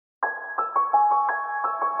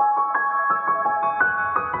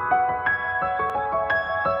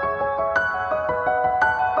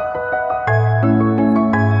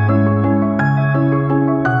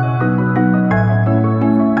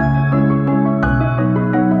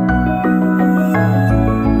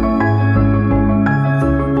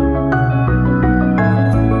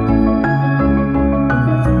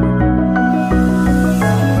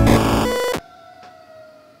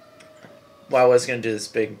Well, I was going to do this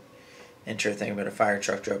big intro thing, but a fire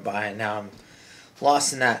truck drove by, and now I'm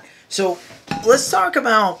lost in that. So let's talk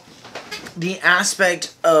about the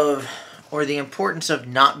aspect of, or the importance of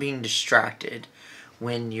not being distracted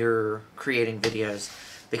when you're creating videos.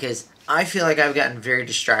 Because I feel like I've gotten very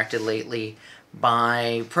distracted lately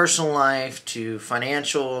by personal life, to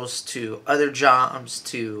financials, to other jobs,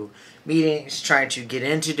 to meetings, trying to get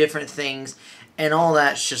into different things. And all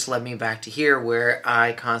that's just led me back to here, where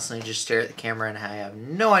I constantly just stare at the camera and I have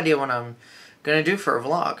no idea what I'm going to do for a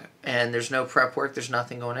vlog. And there's no prep work, there's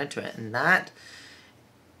nothing going into it. And that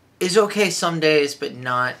is okay some days, but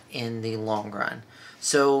not in the long run.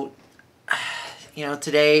 So, you know,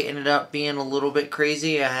 today ended up being a little bit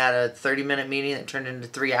crazy. I had a 30-minute meeting that turned into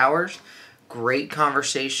 3 hours. Great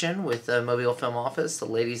conversation with the Mobile Film Office. The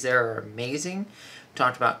ladies there are amazing.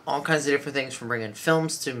 Talked about all kinds of different things, from bringing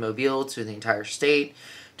films to Mobile, to the entire state,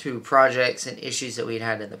 to projects and issues that we'd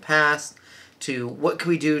had in the past, to what can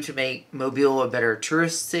we do to make Mobile a better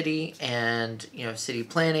tourist city, and, you know, city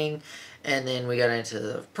planning. And then we got into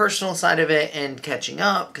the personal side of it and catching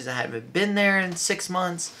up, because I hadn't been there in 6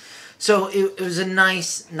 months. So it was a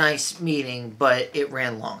nice meeting, but it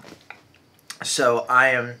ran long. So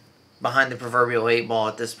I am behind the proverbial 8 ball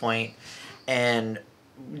at this point, and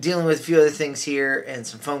dealing with a few other things here, and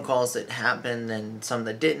some phone calls that happened and some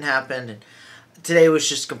that didn't happen. And today was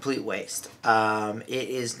just a complete waste. It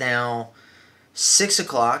is now 6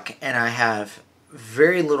 o'clock, and I have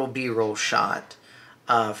very little B-roll shot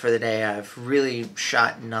for the day. I've really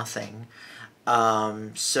shot nothing.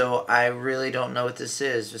 So I really don't know what this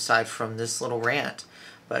is, aside from this little rant.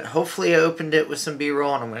 But hopefully I opened it with some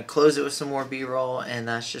B-roll, and I'm going to close it with some more B-roll, and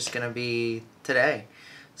that's just going to be today.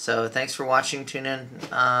 So thanks for watching. Tune in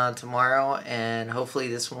tomorrow, and hopefully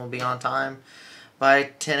this one will be on time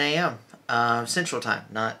by 10 a.m. Central Time,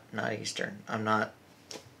 not Eastern. I'm not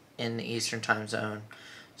in the Eastern Time Zone.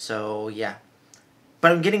 So yeah.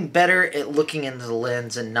 But I'm getting better at looking into the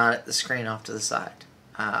lens and not at the screen off to the side.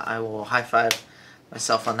 I will high-five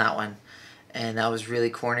myself on that one. And that was really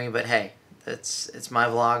corny, but hey, it's my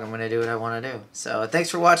vlog. I'm going to do what I want to do. So thanks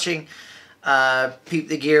for watching. Peep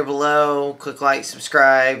the gear below, click like,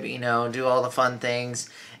 subscribe, you know, do all the fun things.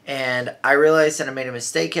 And I realized that I made a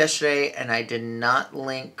mistake yesterday, and I did not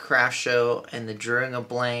link Craft Show and the Drawing a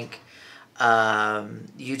Blank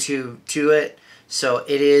YouTube to it. So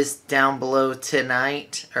it is down below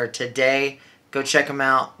tonight, or today. Go check them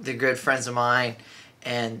out. They're good friends of mine,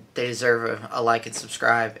 and they deserve a like and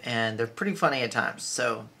subscribe, and they're pretty funny at times.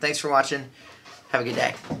 So thanks for watching. Have a good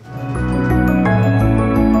day.